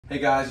Hey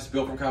guys, it's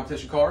Bill from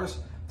Competition Cars.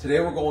 Today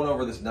we're going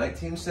over this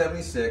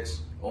 1976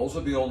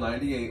 Oldsmobile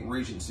 98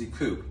 Regency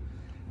Coupe.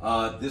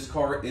 This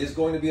car is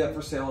going to be up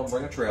for sale on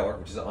Bring a Trailer,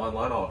 which is an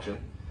online auction.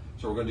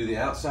 So we're going to do the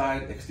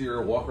outside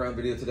exterior walk around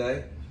video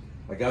today.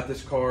 I got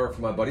this car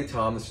from my buddy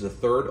Tom. This is the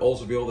third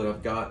Oldsmobile that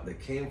I've got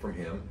that came from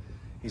him.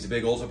 He's a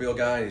big Oldsmobile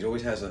guy and he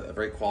always has a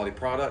very quality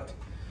product.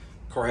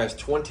 The car has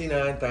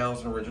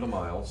 29,000 original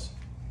miles.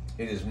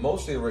 It is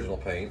mostly original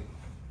paint.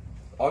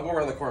 I'll go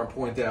around the car and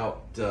point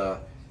out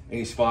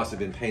any spots that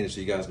have been painted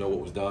so you guys know what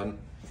was done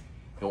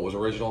and what was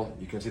original.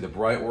 You can see the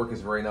bright work is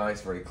very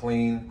nice, very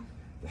clean.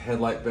 The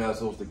headlight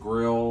bezels, the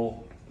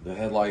grille, the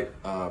headlight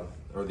or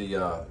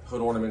the hood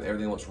ornament,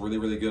 everything looks really,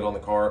 really good on the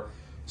car.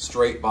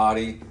 Straight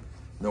body,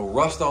 no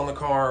rust on the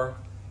car.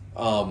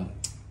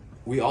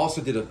 We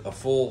also did a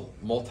full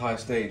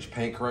multi-stage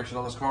paint correction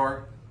on this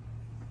car.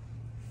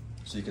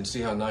 So you can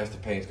see how nice the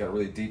paint's got a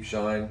really deep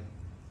shine.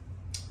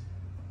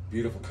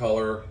 Beautiful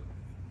color,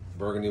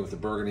 burgundy with the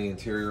burgundy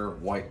interior,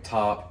 white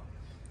top.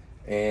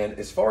 And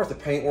as far as the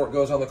paint work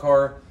goes on the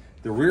car,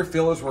 the rear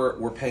fillers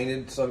were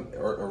painted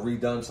or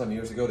redone some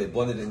years ago. They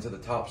blended into the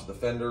tops of the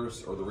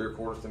fenders or the rear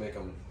quarters to make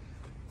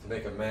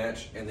them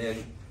match. And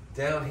then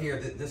down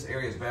here, this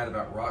area is bad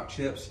about rock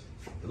chips.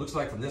 It looks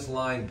like from this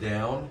line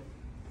down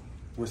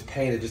was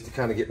painted just to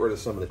kind of get rid of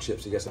some of the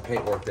chips. You got some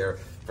paint work there.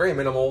 Very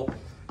minimal.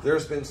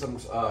 There's been some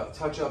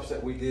touch-ups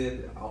that we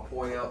did. I'll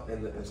point out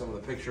in some of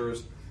the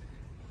pictures.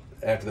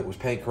 After that was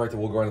paint corrected,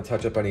 we'll go ahead and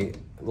touch up any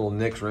little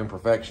nicks or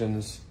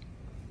imperfections.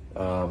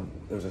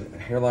 There's a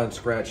hairline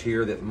scratch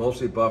here that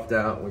mostly buffed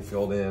out and we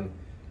filled in.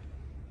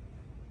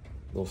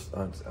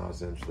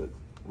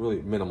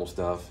 Really minimal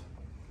stuff.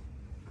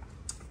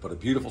 But a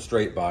beautiful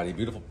straight body,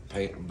 beautiful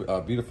paint,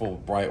 beautiful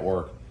bright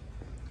work.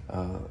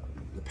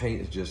 The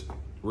paint is just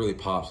really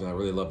pops and I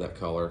really love that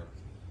color.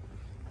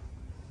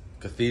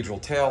 Cathedral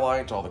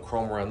taillights, all the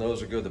chrome around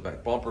those are good. The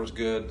back bumper is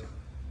good.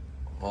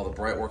 All the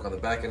bright work on the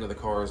back end of the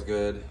car is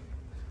good.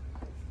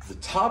 The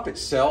top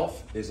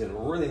itself is in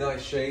really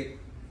nice shape.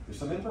 There's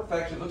some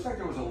imperfection. It looks like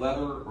there was a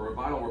leather or a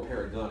vinyl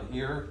repair done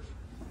here.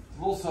 It's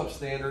a little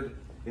substandard.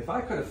 If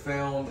I could have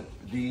found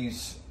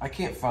these, I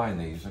can't find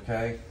these,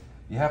 okay?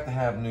 You have to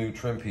have new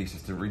trim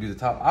pieces to redo the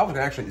top.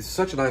 It's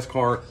such a nice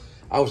car.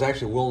 I was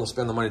actually willing to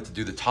spend the money to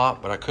do the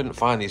top, but I couldn't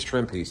find these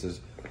trim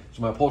pieces.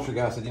 So my upholstery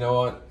guy said, you know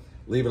what?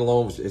 Leave it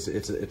alone.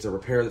 It's a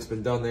repair that's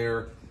been done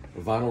there. A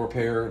vinyl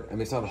repair. I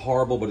mean, it's not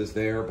horrible, but it's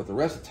there. But the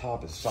rest of the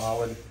top is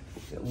solid.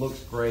 It looks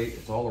great.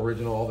 It's all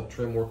original. All the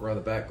trim work around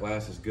the back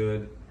glass is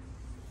good.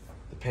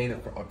 The paint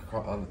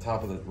on the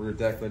top of the rear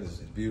deck lid is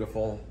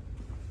beautiful.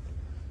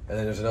 And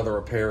then there's another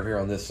repair here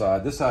on this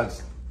side. This side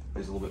is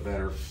a little bit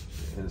better,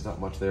 and there's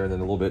not much there. And then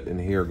a little bit in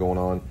here going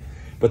on.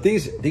 But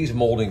these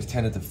moldings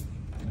tended to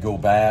go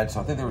bad, so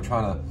I think they were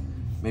trying to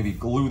maybe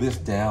glue this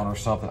down or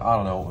something. I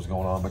don't know what was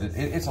going on, but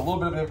it's a little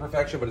bit of an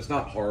imperfection, but it's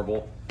not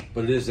horrible.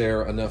 But it is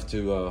there enough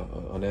to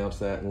announce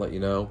that and let you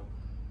know.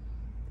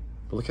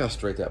 But look how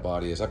straight that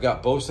body is. I've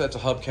got both sets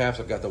of hubcaps.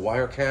 I've got the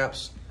wire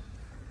caps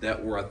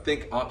that were, I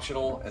think,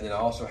 optional. And then I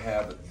also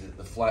have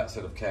the flat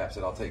set of caps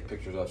that I'll take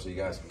pictures of so you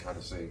guys can kind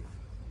of see.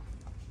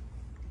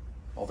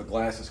 All the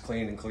glass is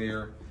clean and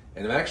clear.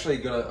 And I'm actually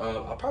gonna,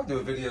 I'll probably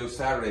do a video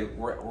Saturday.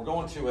 We're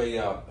going to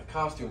a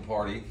costume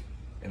party.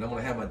 And I'm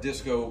gonna have my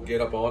disco get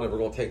up on and we're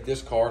gonna take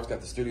this car. It's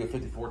got the Studio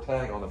 54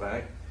 tag on the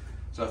back.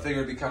 So I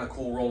figured it'd be kind of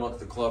cool rolling up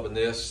to the club in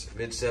this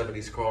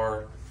mid-70s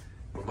car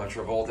with my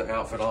Travolta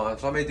outfit on.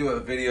 So I may do a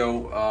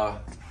video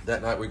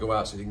that night we go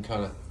out so you can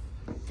kind of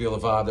feel the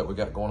vibe that we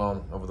got going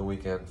on over the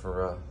weekend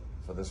for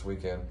this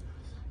weekend.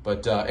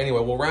 But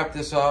anyway, we'll wrap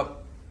this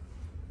up.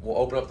 We'll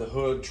open up the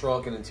hood,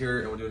 trunk, and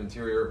interior, and we'll do an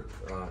interior,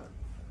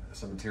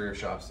 some interior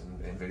shots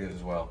and videos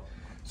as well.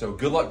 So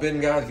good luck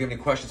bidding, guys. If you have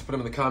any questions, put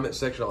them in the comment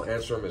section. I'll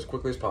answer them as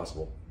quickly as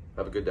possible.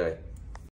 Have a good day.